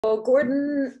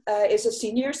Gordon is a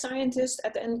senior scientist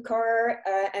at NCAR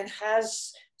and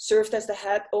has served as the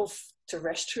head of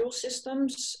terrestrial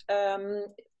systems and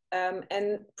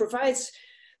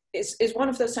is one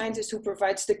of those scientists who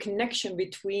provides the connection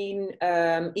between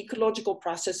ecological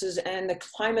processes and the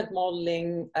climate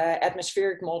modeling,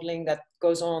 atmospheric modeling that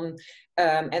goes on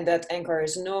and that NCAR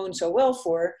is known so well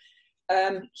for.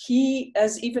 He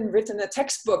has even written a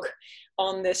textbook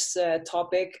on this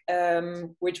topic,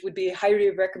 which would be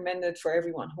highly recommended for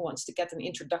everyone who wants to get an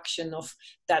introduction of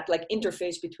that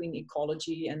interface between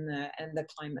ecology and the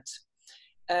climate.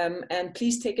 And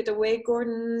please take it away,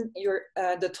 Gordon.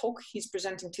 The talk he's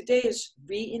presenting today is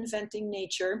Reinventing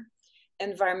Nature,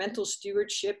 Environmental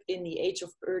Stewardship in the Age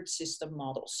of Earth System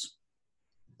Models.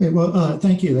 Well,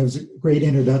 thank you. That was a great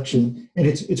introduction. And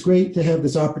it's great to have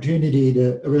this opportunity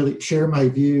to really share my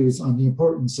views on the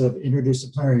importance of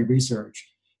interdisciplinary research.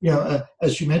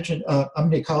 As you mentioned,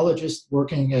 I'm an ecologist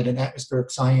working at an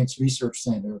atmospheric science research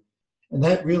center. And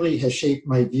that really has shaped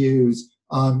my views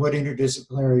on what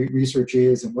interdisciplinary research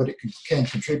is and what it can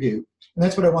contribute. And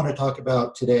that's what I want to talk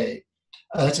about today.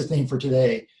 That's the theme for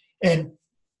today. And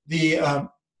the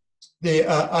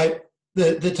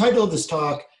title of this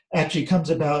talk actually comes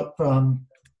about from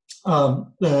a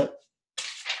book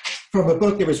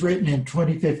that was written in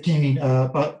 2015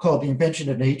 called The Invention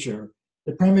of Nature.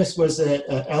 The premise was that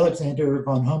Alexander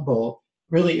von Humboldt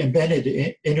really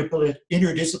invented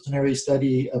interdisciplinary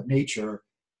study of nature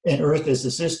and Earth as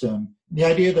a system. The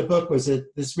idea of the book was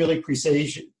that this really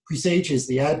presages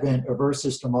the advent of Earth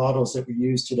system models that we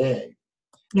use today.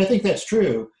 And I think that's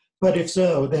true, but if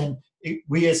so, then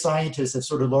we as scientists have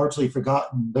sort of largely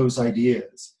forgotten those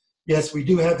ideas. Yes, we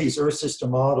do have these Earth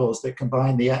system models that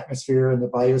combine the atmosphere and the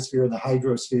biosphere and the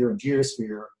hydrosphere and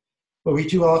geosphere, but we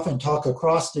too often talk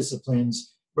across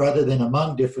disciplines rather than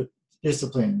among different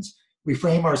disciplines. We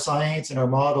frame our science and our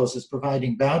models as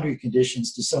providing boundary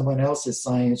conditions to someone else's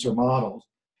science or model,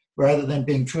 rather than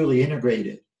being truly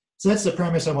integrated. So that's the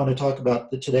premise I want to talk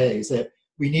about today, is that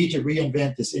we need to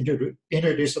reinvent this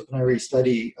interdisciplinary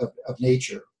study of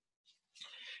nature.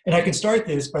 And I can start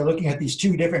this by looking at these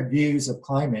two different views of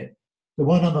climate. The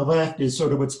one on the left is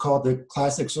sort of what's called the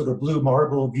classic sort of blue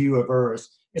marble view of Earth.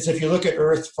 It's if you look at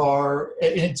Earth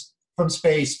from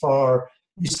space far,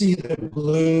 you see the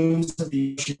blues of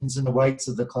the oceans and the whites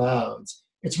of the clouds.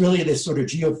 It's really this sort of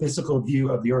geophysical view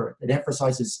of the Earth. It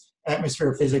emphasizes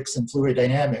atmospheric physics and fluid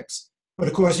dynamics. But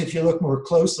of course, if you look more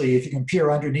closely, if you can peer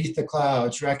underneath the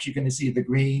clouds, you're actually going to see the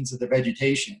greens of the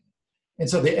vegetation. And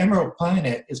so the Emerald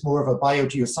Planet is more of a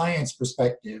biogeoscience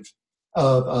perspective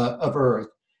of Earth.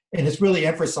 And it's really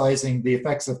emphasizing the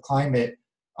effects of climate,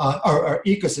 our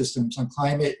ecosystems on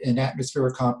climate and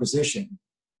atmospheric composition.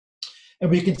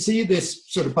 And we can see this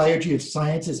sort of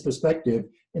biogeosciences perspective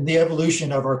in the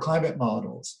evolution of our climate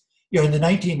models. In the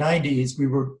 1990s, we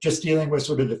were just dealing with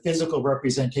sort of the physical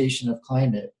representation of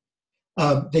climate.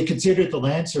 They considered the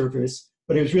land surface,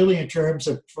 but it was really in terms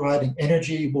of providing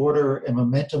energy, water, and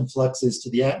momentum fluxes to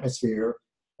the atmosphere,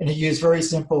 and it used very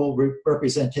simple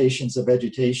representations of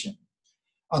vegetation.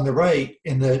 On the right,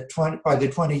 by the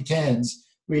 2010s,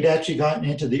 we'd actually gotten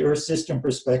into the Earth system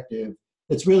perspective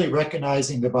that's really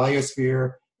recognizing the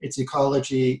biosphere, its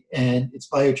ecology, and its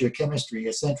biogeochemistry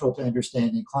as central to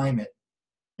understanding climate.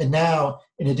 And now,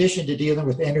 in addition to dealing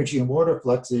with energy and water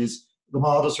fluxes, the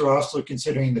models are also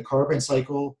considering the carbon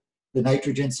cycle, the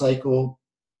nitrogen cycle,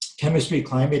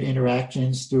 chemistry-climate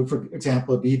interactions through, for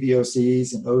example,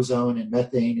 BVOCs and ozone and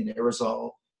methane and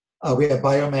aerosol. We have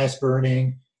biomass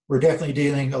burning. We're definitely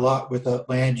dealing a lot with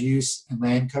land use and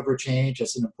land cover change.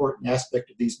 That's an important aspect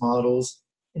of these models,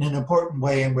 in an important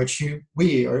way in which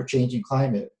we are changing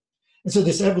climate. And so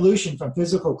this evolution from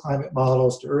physical climate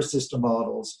models to Earth system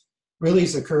models really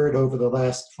has occurred over the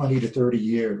last 20 to 30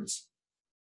 years.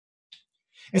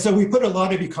 And so we put a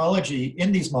lot of ecology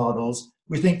in these models.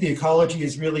 We think the ecology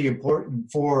is really important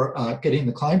for getting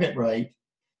the climate right.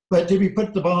 But did we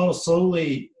put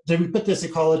this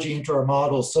ecology into our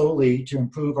model solely to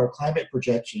improve our climate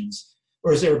projections?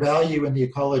 Or is there value in the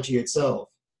ecology itself?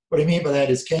 What I mean by that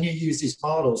is, can you use these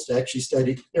models to actually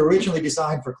study? They're originally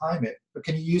designed for climate, but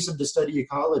can you use them to study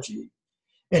ecology?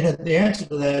 And the answer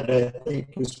to that, I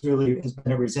think, has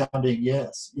been a resounding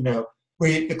yes.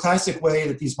 The classic way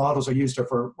that these models are used are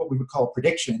for what we would call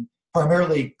prediction,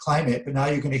 primarily climate, but now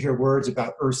you're going to hear words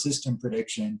about Earth system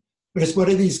prediction. But it's what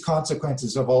are these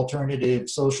consequences of alternative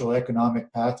social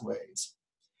economic pathways?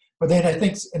 But then I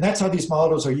think, and that's how these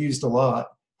models are used a lot,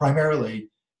 primarily.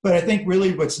 But I think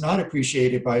really what's not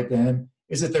appreciated by them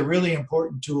is that they're really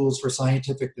important tools for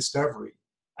scientific discovery,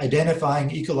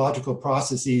 identifying ecological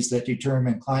processes that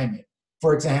determine climate.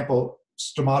 For example,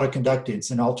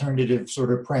 stomatic-conductance and alternative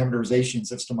sort of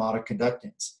parameterizations of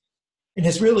stomatic-conductance. And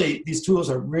it's really, these tools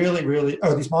are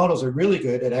these models are really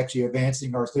good at actually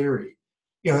advancing our theory.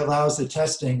 It allows the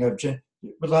testing of,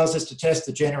 allows us to test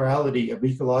the generality of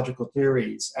ecological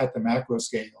theories at the macro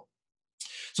scale.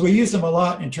 So we use them a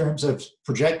lot in terms of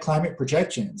climate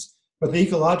projections, but the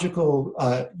ecological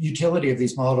utility of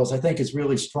these models, I think, is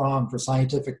really strong for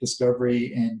scientific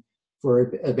discovery and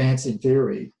for advancing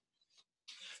theory.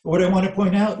 But what I want to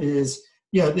point out is,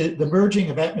 the merging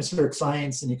of atmospheric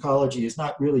science and ecology is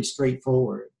not really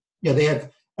straightforward. They have,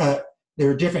 there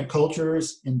are different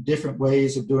cultures and different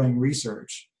ways of doing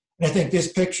research. And I think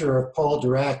this picture of Paul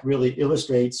Dirac really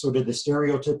illustrates sort of the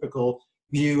stereotypical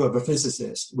view of a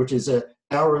physicist, which is a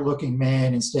dour-looking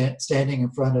man and standing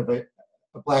in front of a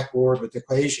blackboard with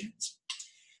equations.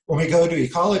 When we go to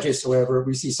ecologists, however,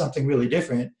 we see something really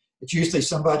different. It's usually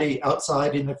somebody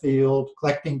outside in the field,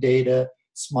 collecting data,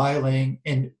 smiling,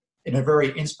 in a very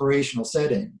inspirational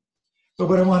setting. But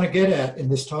what I want to get at in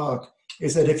this talk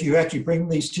is that if you actually bring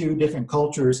these two different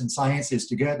cultures and sciences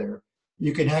together,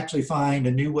 you can actually find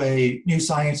a new way, new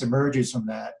science emerges from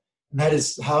that. And that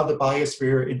is how the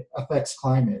biosphere affects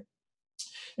climate.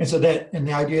 And so and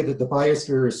the idea that the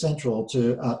biosphere is central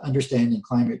to understanding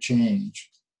climate change.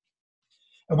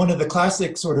 And one of the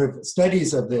classic sort of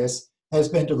studies of this has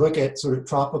been to look at sort of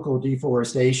tropical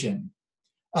deforestation.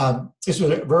 This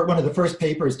was one of the first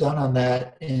papers done on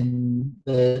that in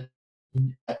the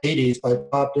 80s by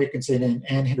Bob Dickinson and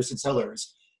Ann Henderson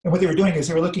Sellers. And what they were doing is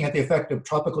they were looking at the effect of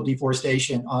tropical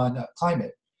deforestation on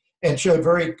climate, and showed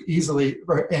very easily,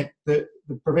 and the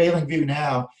prevailing view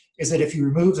now is that if you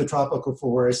remove the tropical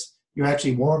forest, you're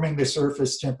actually warming the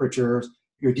surface temperatures,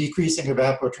 you're decreasing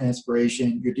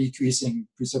evapotranspiration, you're decreasing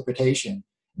precipitation.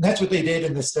 And that's what they did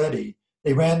in the study.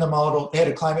 They ran the model, they had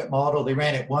a climate model, they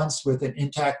ran it once with an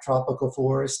intact tropical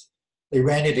forest. They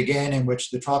ran it again in which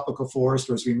the tropical forest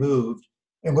was removed.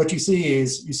 And what you see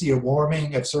is, you see a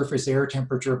warming of surface air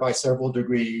temperature by several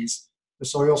degrees. The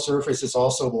soil surface is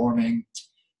also warming.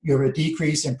 You have a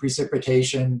decrease in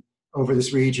precipitation over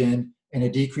this region and a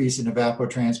decrease in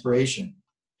evapotranspiration.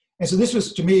 And so this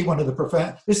was, to me,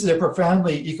 this is a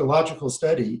profoundly ecological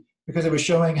study, because it was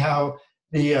showing how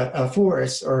the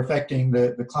forests are affecting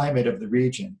the climate of the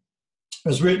region. It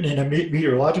was written in a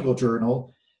meteorological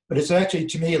journal, but it's actually,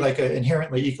 to me, like an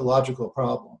inherently ecological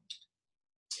problem.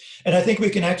 And I think we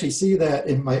can actually see that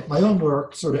in my own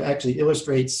work sort of actually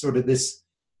illustrates sort of this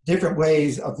different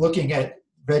ways of looking at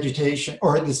vegetation,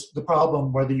 or the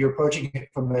problem, whether you're approaching it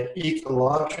from an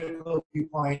ecological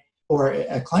viewpoint or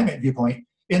a climate viewpoint,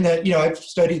 in that, I've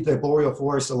studied the boreal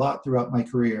forest a lot throughout my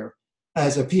career.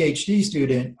 As a PhD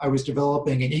student, I was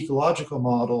developing an ecological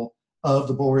model of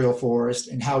the boreal forest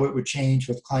and how it would change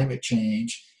with climate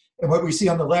change. And what we see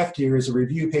on the left here is a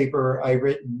review paper I've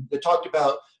written that talked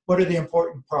about what are the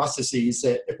important processes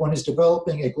that, if one is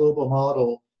developing a global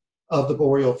model of the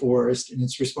boreal forest and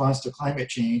its response to climate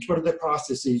change, what are the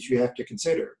processes you have to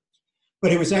consider?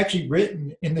 But it was actually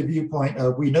written in the viewpoint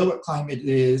of, we know what climate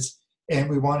is, and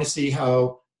we want to see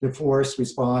how the forests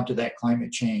respond to that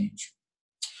climate change.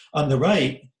 On the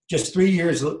right, just 3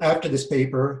 years after this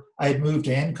paper, I had moved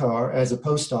to NCAR as a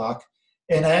postdoc.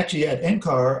 And actually at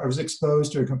NCAR, I was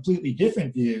exposed to a completely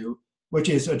different view, which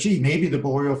is, maybe the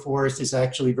boreal forest is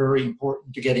actually very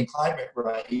important to getting climate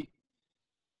right.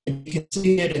 And you can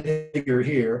see it in the figure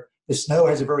here. The snow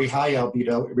has a very high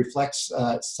albedo. It reflects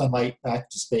sunlight back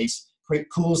to space,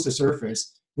 cools the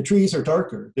surface. The trees are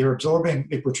darker. They're absorbing,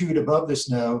 they protrude above the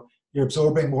snow. They're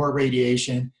absorbing more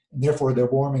radiation, and therefore they're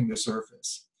warming the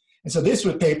surface. And so this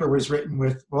paper was written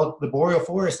with, well, the boreal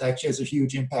forest actually has a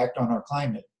huge impact on our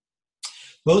climate.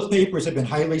 Both papers have been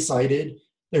highly cited.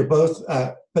 They're both,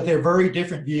 but they're very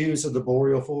different views of the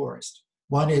boreal forest.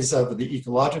 One is of the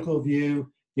ecological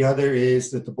view. The other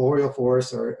is that the boreal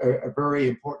forests are a very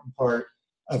important part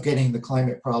of getting the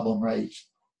climate problem right.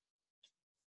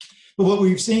 But what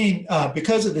we've seen,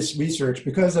 because of this research,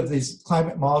 because of these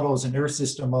climate models and earth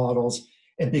system models,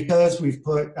 and because we've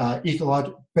put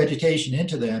ecological vegetation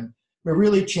into them, we're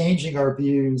really changing our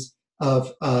views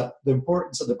of the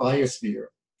importance of the biosphere.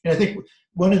 And I think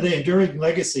one of the enduring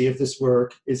legacy of this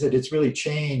work is that it's really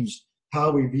changed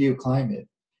how we view climate.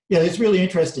 Yeah, it's really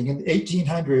interesting. In the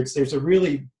 1800s, there's a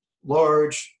really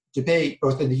large debate,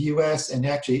 both in the US and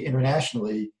actually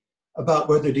internationally, about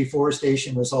whether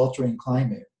deforestation was altering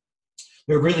climate.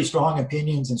 There are really strong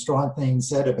opinions and strong things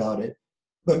said about it.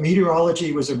 But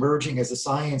meteorology was emerging as a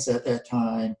science at that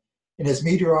time. And as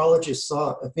meteorologists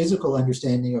sought a physical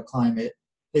understanding of climate,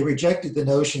 they rejected the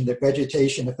notion that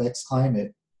vegetation affects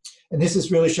climate. And this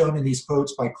is really shown in these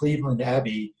quotes by Cleveland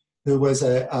Abbey, who was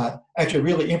actually a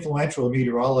really influential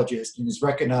meteorologist and is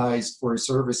recognized for his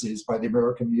services by the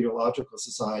American Meteorological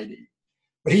Society.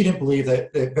 But he didn't believe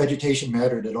that vegetation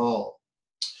mattered at all.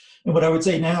 And what I would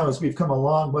say now is we've come a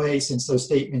long way since those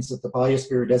statements that the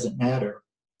biosphere doesn't matter.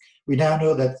 We now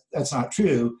know that that's not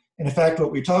true. And in fact,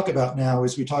 what we talk about now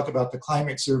is we talk about the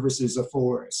climate services of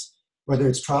forests, whether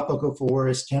it's tropical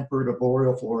forest, temperate or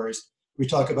boreal forest. We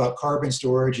talk about carbon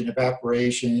storage and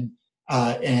evaporation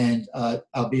and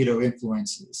albedo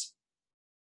influences.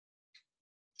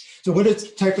 So what are the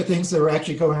type of things that are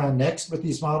actually going on next with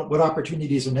these models? What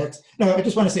opportunities are next? No, I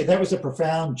just want to say that was a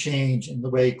profound change in the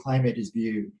way climate is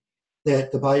viewed,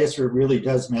 that the biosphere really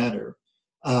does matter.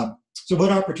 So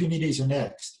what opportunities are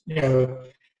next? You know,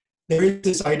 there is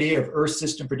this idea of Earth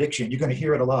system prediction. You're going to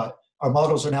hear it a lot. Our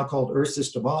models are now called Earth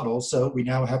system models, so we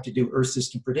now have to do Earth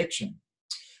system prediction.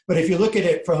 But if you look at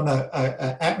it from an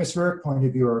atmospheric point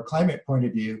of view or a climate point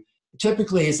of view,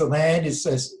 typically as the land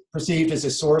is perceived as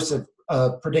a source of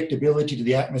predictability to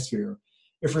the atmosphere.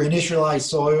 If we initialize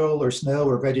soil or snow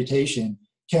or vegetation,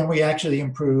 can we actually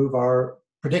improve our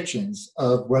predictions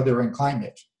of weather and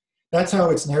climate? That's how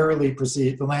it's narrowly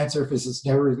perceived. The land surface is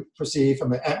narrowly perceived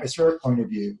from an atmospheric point of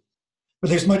view. But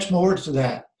there's much more to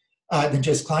that than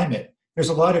just climate. There's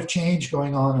a lot of change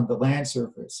going on the land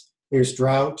surface. There's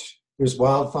drought, there's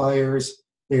wildfires,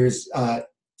 there's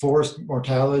forest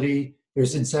mortality,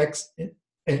 there's insects,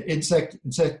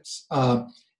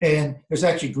 and there's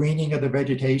actually greening of the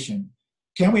vegetation.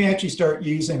 Can we actually start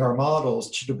using our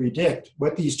models to predict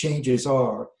what these changes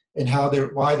are and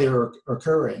why they're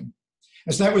occurring?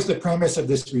 And so that was the premise of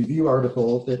this review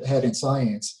article that had in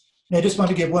Science. And I just want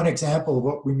to give one example of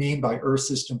what we mean by Earth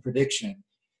system prediction.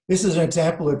 This is an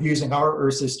example of using our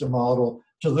Earth system model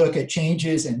to look at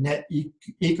changes in net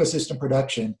ecosystem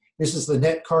production. This is the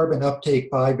net carbon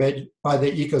uptake by the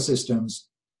ecosystems.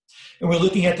 And we're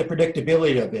looking at the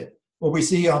predictability of it. What we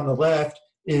see on the left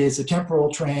is a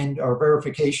temporal trend or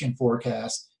verification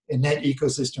forecast in net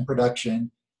ecosystem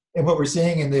production. And what we're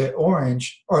seeing in the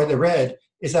orange or the red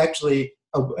is actually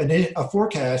a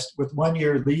forecast with 1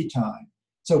 year lead time.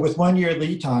 So with 1 year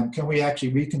lead time, can we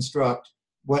actually reconstruct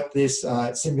what this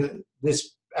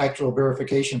actual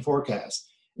verification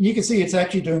forecast? And you can see it's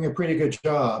actually doing a pretty good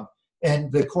job.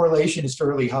 And the correlation is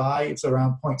fairly high. It's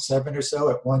around 0.7 or so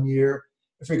at 1 year.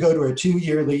 If we go to a 2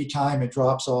 year lead time, it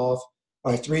drops off.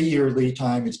 By 3 year lead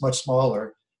time, it's much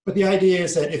smaller. But the idea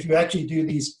is that if you actually do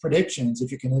these predictions,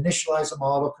 if you can initialize a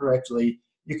model correctly,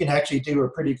 you can actually do a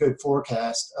pretty good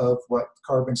forecast of what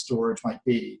carbon storage might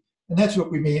be. And that's what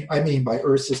I mean by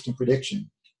Earth system prediction.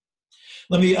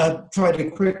 Let me try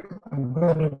to I'm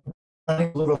going to run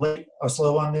a little late or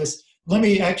slow on this. Let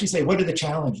me actually say, what are the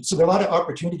challenges? So there are a lot of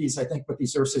opportunities, I think, with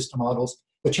these Earth system models.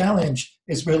 The challenge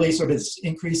is really sort of this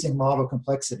increasing model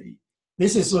complexity.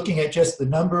 This is looking at just the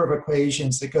number of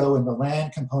equations that go in the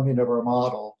land component of our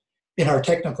model in our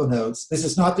technical notes. This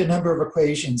is not the number of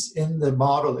equations in the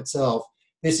model itself.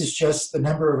 This is just the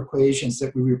number of equations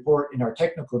that we report in our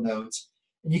technical notes.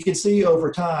 And you can see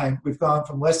over time, we've gone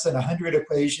from less than 100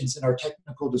 equations in our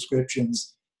technical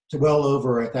descriptions to well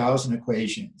over 1,000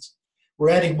 equations. We're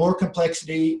adding more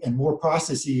complexity and more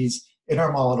processes in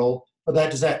our model, but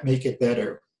does that make it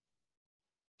better?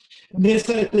 And this,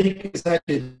 I think, is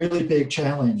actually a really big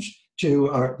challenge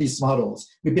to these models.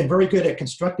 We've been very good at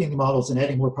constructing the models and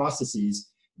adding more processes.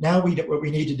 Now what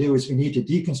we need to do is we need to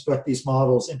deconstruct these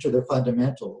models into their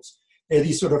fundamentals. They're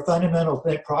these sort of fundamental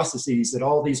processes that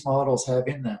all these models have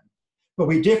in them. But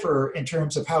we differ in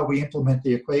terms of how we implement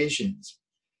the equations.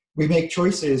 We make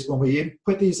choices when we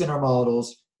put these in our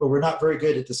models, but we're not very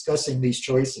good at discussing these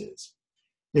choices.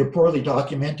 They're poorly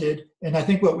documented. And I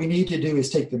think what we need to do is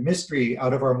take the mystery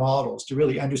out of our models to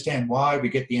really understand why we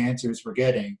get the answers we're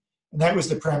getting. And that was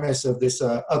the premise of this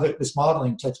this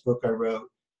modeling textbook I wrote,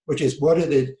 which is what are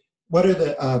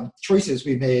the choices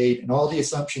we made and all the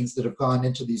assumptions that have gone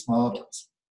into these models.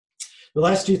 The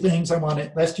last two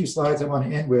slides I want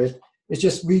to end with is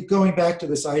just going back to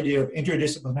this idea of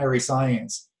interdisciplinary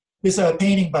science. This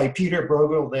painting by Peter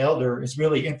Bruegel the Elder has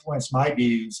really influenced my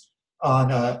views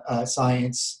on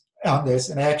science on this,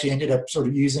 and I actually ended up sort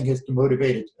of using it to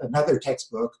motivate another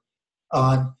textbook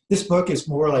on. This book is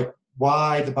more like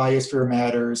why the biosphere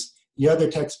matters. The other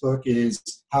textbook is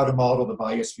how to model the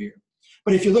biosphere.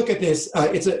 But if you look at this,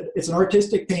 it's an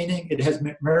artistic painting. It has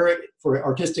merit for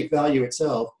artistic value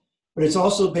itself, but it's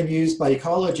also been used by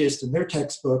ecologists in their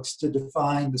textbooks to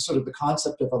define the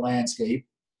concept of a landscape.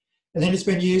 And then it's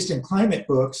been used in climate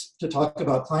books to talk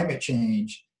about climate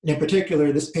change. And in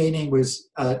particular, this painting was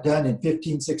done in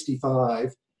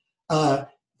 1565. But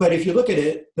if you look at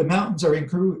it, the mountains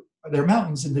there are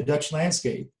mountains in the Dutch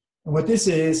landscape. And what this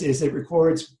is it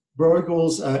records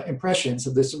Bruegel's impressions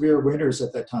of the severe winters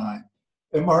at that time.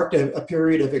 It marked a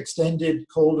period of extended,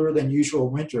 colder than usual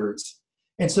winters.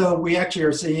 And so we actually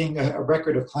are seeing a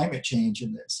record of climate change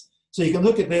in this. So you can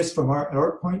look at this from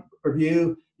our point of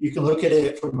view, you can look at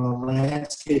it from a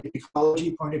landscape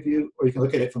ecology point of view, or you can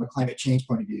look at it from a climate change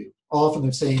point of view, all from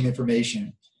the same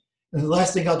information. And the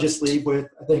last thing I'll just leave with,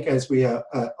 I think, as we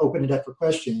open it up for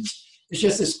questions, is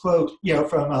just this quote,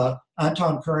 from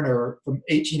Anton Kerner from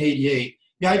 1888.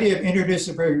 The idea of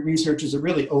interdisciplinary research is a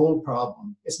really old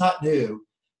problem. It's not new.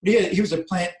 But he was a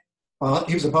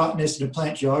botanist and a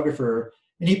plant geographer,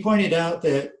 and he pointed out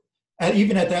that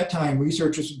even at that time,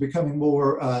 researchers were becoming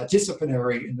more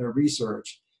disciplinary in their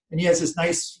research. And he has this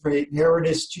nice phrase,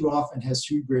 narrowness too often has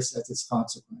hubris as its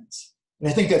consequence. And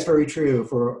I think that's very true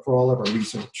for all of our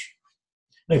research.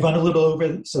 And I've run a little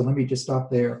over, so let me just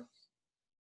stop there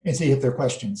and see if there are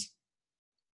questions.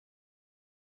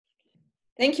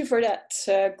 Thank you for that,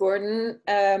 Gordon.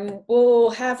 We'll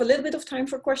have a little bit of time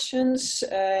for questions,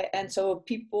 and so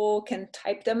people can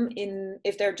type them in.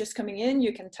 If they're just coming in,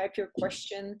 you can type your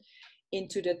question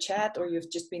into the chat, or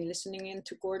you've just been listening in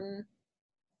to Gordon.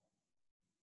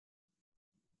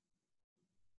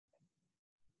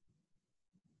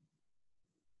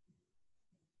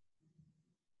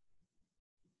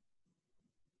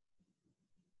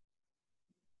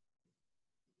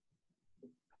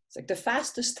 It's like the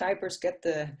fastest typers get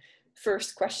the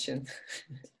first question.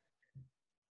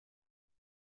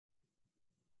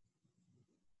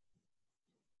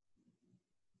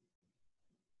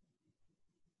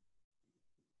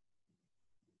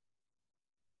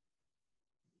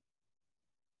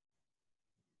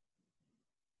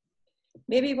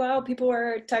 Maybe while people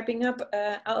are typing up,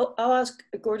 I'll ask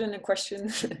Gordon a question.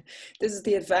 This is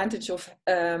the advantage of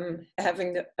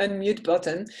having the unmute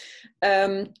button.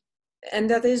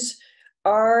 And that is,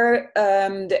 are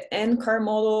the NCAR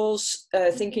models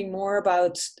thinking more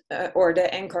about, or the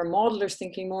NCAR modelers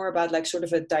thinking more about like sort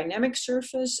of a dynamic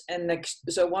surface? And like,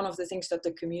 so one of the things that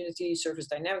the community surface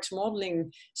dynamics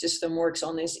modeling system works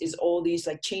on is all these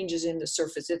like changes in the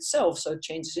surface itself. So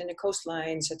changes in the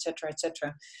coastlines, et cetera, et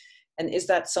cetera. And is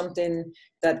that something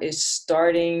that is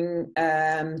starting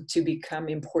to become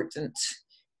important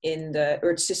in the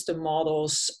Earth system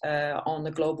models on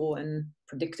the global and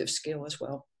predictive scale as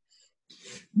well?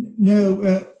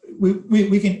 No,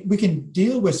 we can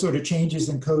deal with sort of changes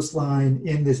in coastline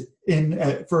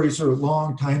in very sort of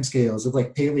long time scales of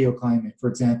like paleoclimate, for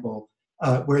example,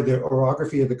 where the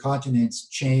orography of the continents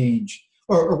change.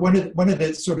 Or one of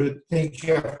the sort of things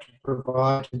you have to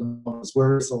provide to the models: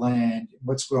 where is the land,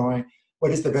 what's growing,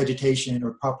 what is the vegetation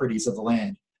or properties of the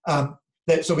land.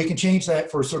 So we can change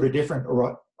that for sort of different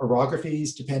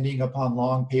orographies depending upon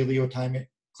long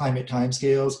climate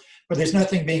timescales. But there's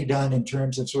nothing being done in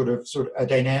terms of sort of a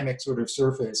dynamic sort of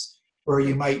surface where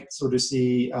you might sort of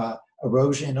see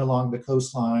erosion along the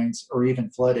coastlines or even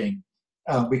flooding.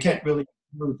 We can't really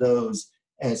move those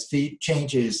as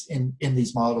changes in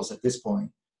these models at this point.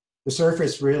 The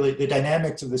surface really, the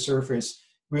dynamics of the surface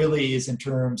really is in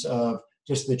terms of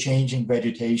just the changing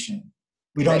vegetation.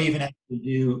 We don't even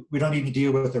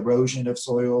deal with erosion of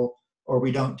soil, or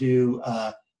we don't do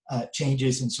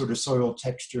changes in sort of soil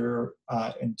texture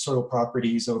and soil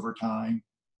properties over time.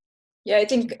 Yeah, I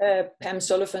think Pam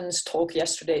Sullivan's talk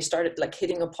yesterday started like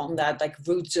hitting upon that, like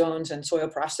root zones and soil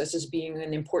processes being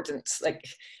an important like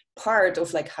part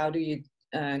of like how do you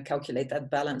calculate that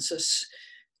balances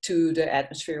to the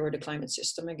atmosphere or the climate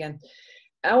system again.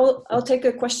 I'll take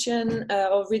a question,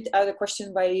 I'll read out a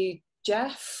question by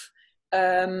Jeff.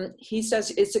 He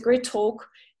says, it's a great talk.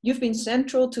 You've been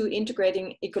central to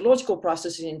integrating ecological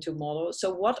processes into models.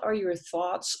 So what are your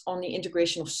thoughts on the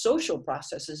integration of social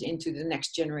processes into the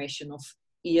next generation of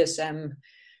ESM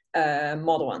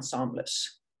model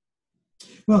ensembles?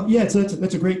 Well, yeah, so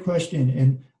that's a great question.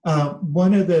 And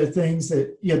one of the things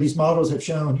that these models have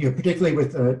shown, particularly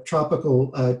with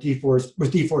tropical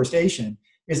deforestation,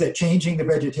 is that changing the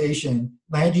vegetation,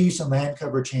 land use and land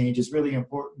cover change is really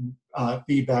important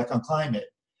feedback on climate.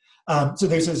 So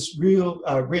there's this real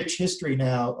rich history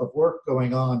now of work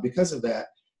going on because of that,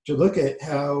 to look at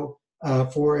how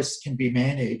forests can be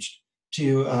managed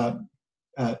to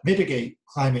mitigate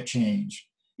climate change.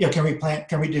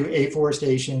 Can we do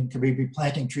afforestation? Can we be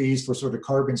planting trees for sort of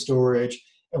carbon storage?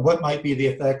 And what might be the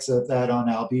effects of that on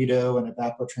albedo and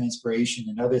evapotranspiration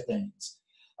and other things?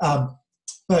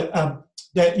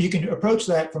 That you can approach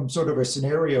that from sort of a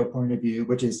scenario point of view,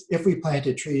 which is if we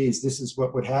planted trees, this is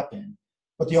what would happen.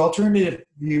 But the alternative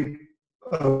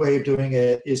way of doing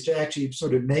it is to actually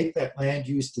sort of make that land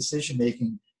use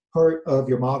decision-making part of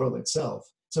your model itself.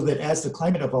 so that as the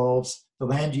climate evolves, the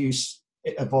land use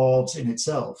evolves in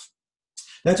itself.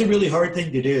 That's a really hard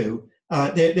thing to do.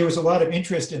 There was a lot of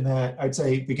interest in that, I'd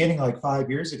say, beginning like 5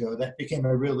 years ago. That became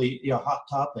a really hot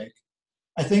topic.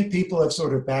 I think people have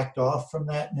sort of backed off from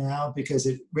that now because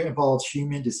it involves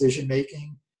human decision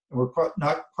making, and we're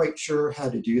not quite sure how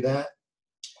to do that.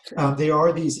 There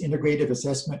are these integrative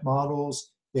assessment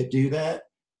models that do that.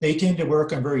 They tend to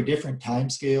work on very different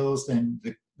timescales than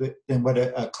what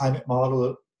a climate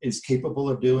model is capable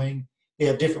of doing. They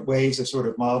have different ways of sort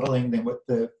of modeling than what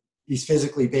these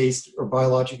physically based or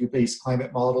biologically based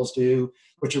climate models do,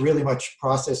 which are really much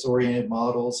process-oriented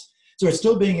models. So it's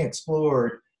still being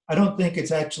explored. I don't think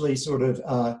it's actually sort of,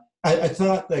 I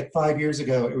thought like 5 years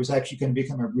ago, it was actually going to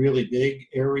become a really big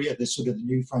area, this sort of the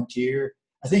new frontier.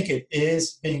 I think it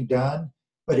is being done,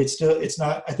 but it's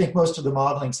not, I think most of the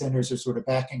modeling centers are sort of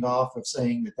backing off of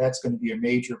saying that that's going to be a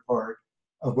major part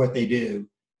of what they do.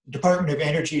 The Department of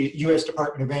Energy, US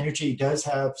Department of Energy does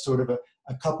have sort of a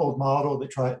coupled model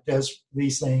that does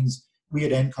these things. We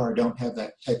at NCAR don't have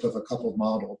that type of a coupled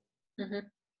model. Mm-hmm.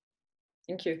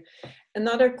 Thank you.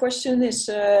 Another question is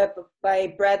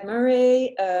by Brad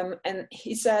Murray, and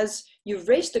he says, you've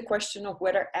raised the question of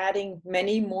whether adding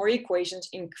many more equations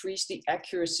increase the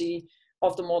accuracy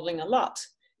of the modeling a lot.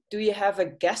 Do you have a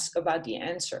guess about the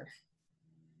answer?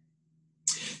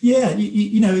 Yeah,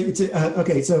 it's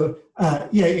okay. So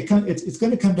yeah, it's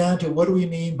going to come down to what do we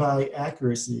mean by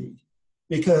accuracy?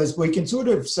 Because we can sort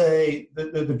of say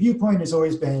the viewpoint has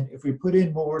always been if we put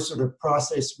in more sort of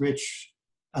process-rich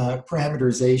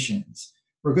parameterizations,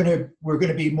 we're going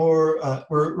to be more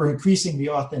we're increasing the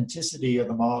authenticity of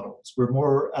the models. We're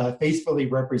more faithfully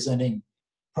representing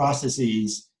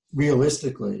processes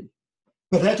realistically.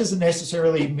 But that doesn't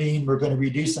necessarily mean we're going to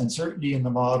reduce uncertainty in the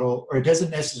model, or it doesn't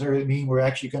necessarily mean we're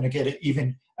actually going to get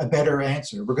even a better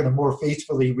answer. We're going to more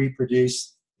faithfully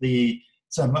reproduce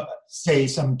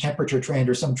some temperature trend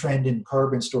or some trend in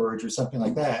carbon storage or something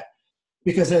like that.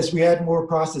 Because as we add more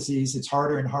processes, it's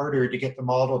harder and harder to get the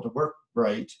model to work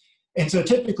right. And so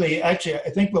typically, actually, I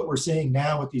think what we're seeing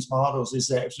now with these models is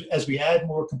that as we add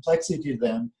more complexity to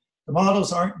them, the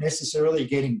models aren't necessarily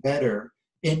getting better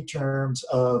in terms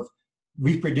of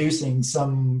reproducing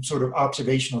some sort of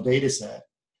observational data set.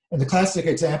 And the classic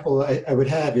example I would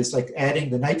have is like adding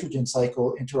the nitrogen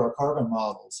cycle into our carbon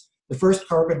models. The first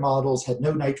carbon models had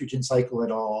no nitrogen cycle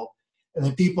at all. And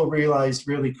then people realized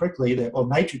really quickly that, well,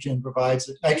 nitrogen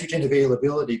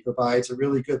availability provides a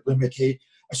really good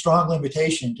a strong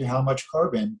limitation to how much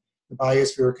carbon the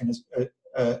biosphere can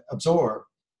absorb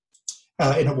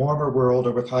in a warmer world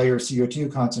or with higher CO2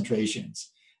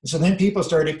 concentrations. And so then people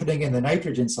started putting in the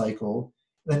nitrogen cycle.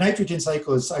 The nitrogen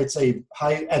cycle is, I'd say,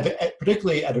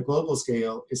 particularly at a global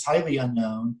scale, is highly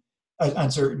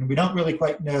uncertain. We don't really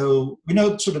quite know. We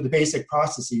know sort of the basic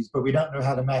processes, but we don't know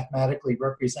how to mathematically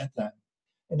represent them.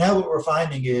 And now what we're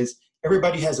finding is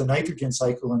everybody has a nitrogen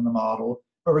cycle in the model,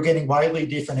 but we're getting widely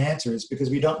different answers because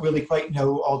we don't really quite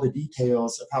know all the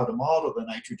details of how to model the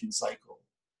nitrogen cycle.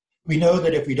 We know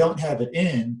that if we don't have it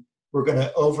in, we're going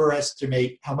to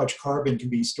overestimate how much carbon can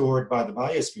be stored by the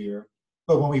biosphere.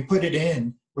 But when we put it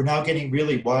in, we're now getting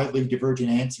really widely divergent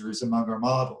answers among our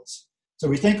models. So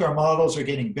we think our models are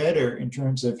getting better in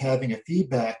terms of having a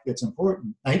feedback that's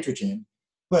important, nitrogen,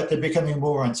 but they're becoming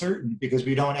more uncertain because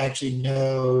we don't actually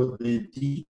know the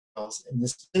details and the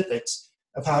specifics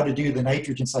of how to do the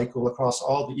nitrogen cycle across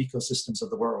all the ecosystems of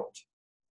the world.